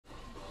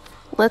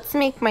let's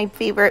make my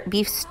favorite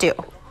beef stew.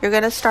 You're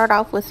going to start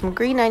off with some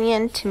green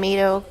onion,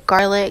 tomato,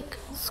 garlic,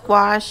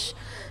 squash,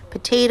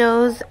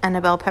 potatoes, and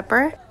a bell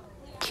pepper.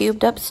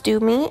 Cubed up stew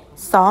meat,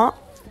 salt,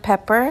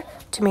 pepper,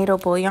 tomato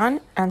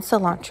bouillon, and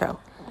cilantro.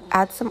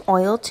 Add some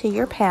oil to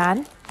your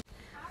pan.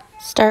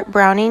 Start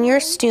browning your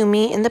stew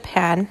meat in the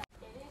pan.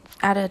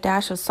 Add a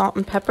dash of salt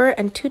and pepper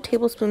and 2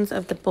 tablespoons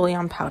of the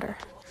bouillon powder.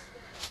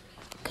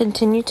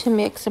 Continue to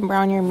mix and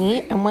brown your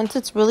meat, and once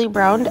it's really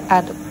browned,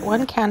 add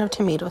 1 can of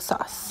tomato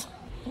sauce.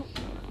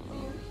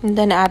 And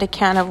then add a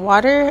can of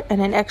water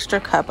and an extra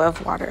cup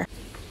of water.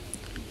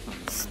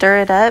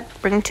 Stir it up,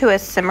 bring to a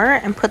simmer,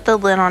 and put the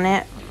lid on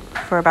it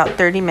for about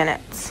 30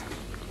 minutes.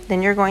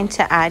 Then you're going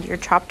to add your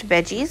chopped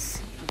veggies,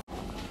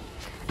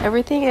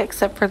 everything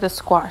except for the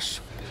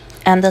squash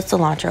and the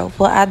cilantro.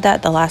 We'll add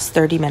that the last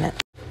 30 minutes.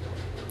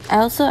 I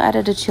also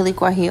added a chili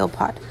guajillo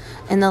pod.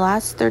 In the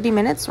last 30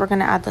 minutes, we're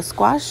going to add the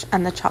squash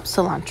and the chopped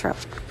cilantro.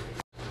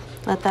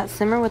 Let that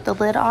simmer with the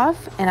lid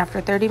off, and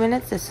after 30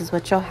 minutes, this is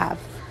what you'll have.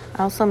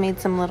 I also made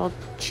some little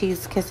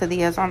cheese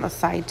quesadillas on the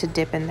side to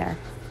dip in there.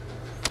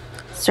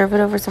 Serve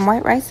it over some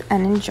white rice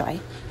and enjoy.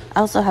 I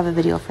also have a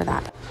video for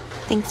that.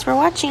 Thanks for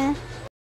watching.